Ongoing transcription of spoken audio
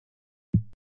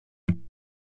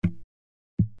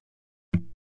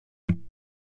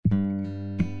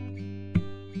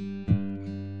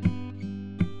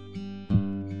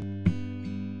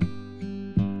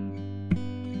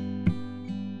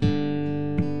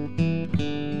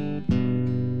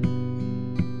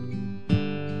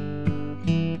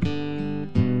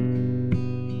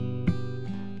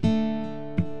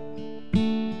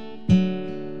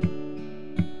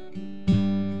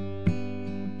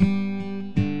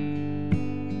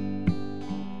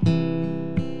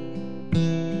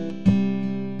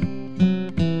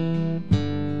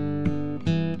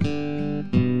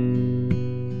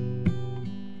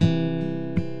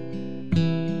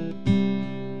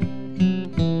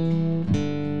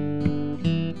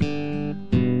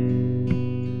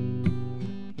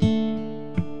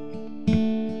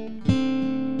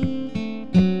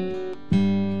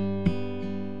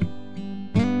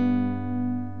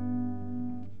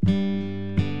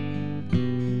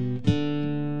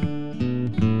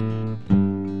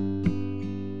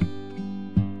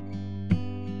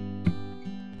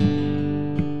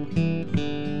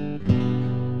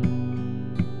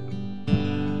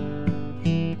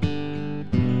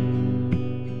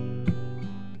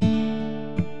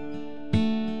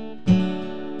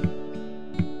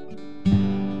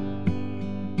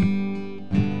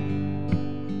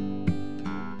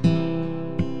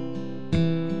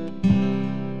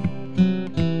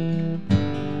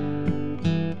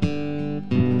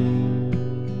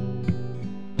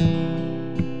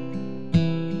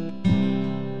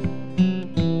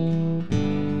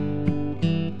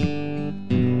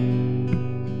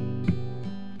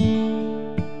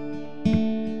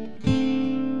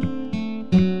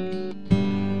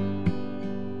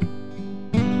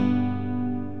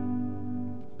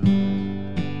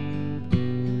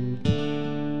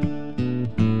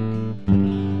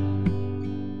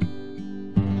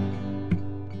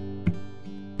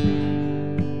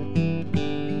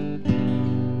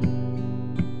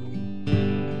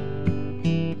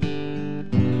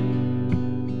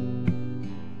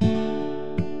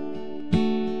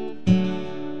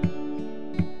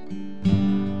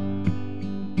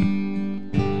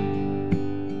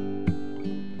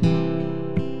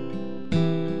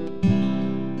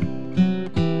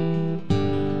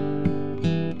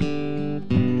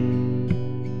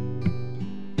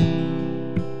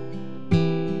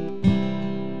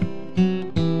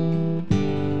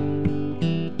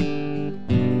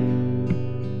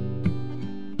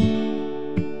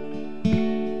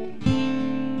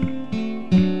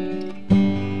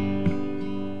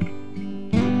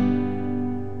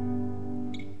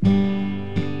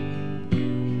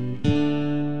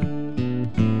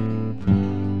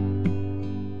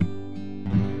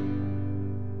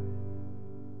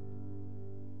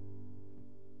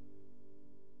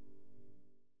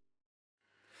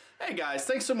Hey guys,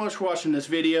 thanks so much for watching this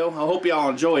video. I hope y'all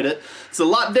enjoyed it. It's a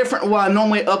lot different than what I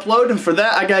normally upload, and for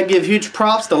that I gotta give huge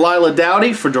props to Lila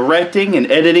Dowdy for directing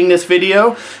and editing this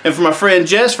video, and for my friend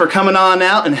Jess for coming on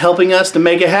out and helping us to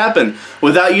make it happen.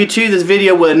 Without you two, this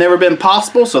video would have never been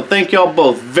possible, so thank y'all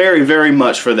both very, very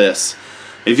much for this.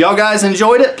 If y'all guys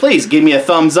enjoyed it, please give me a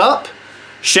thumbs up,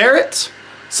 share it,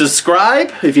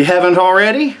 subscribe if you haven't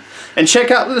already, and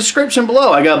check out the description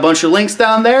below. I got a bunch of links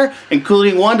down there,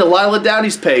 including one to Lila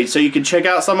Dowdy's page, so you can check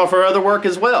out some of her other work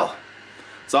as well.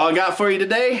 That's all I got for you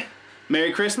today.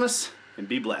 Merry Christmas, and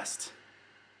be blessed.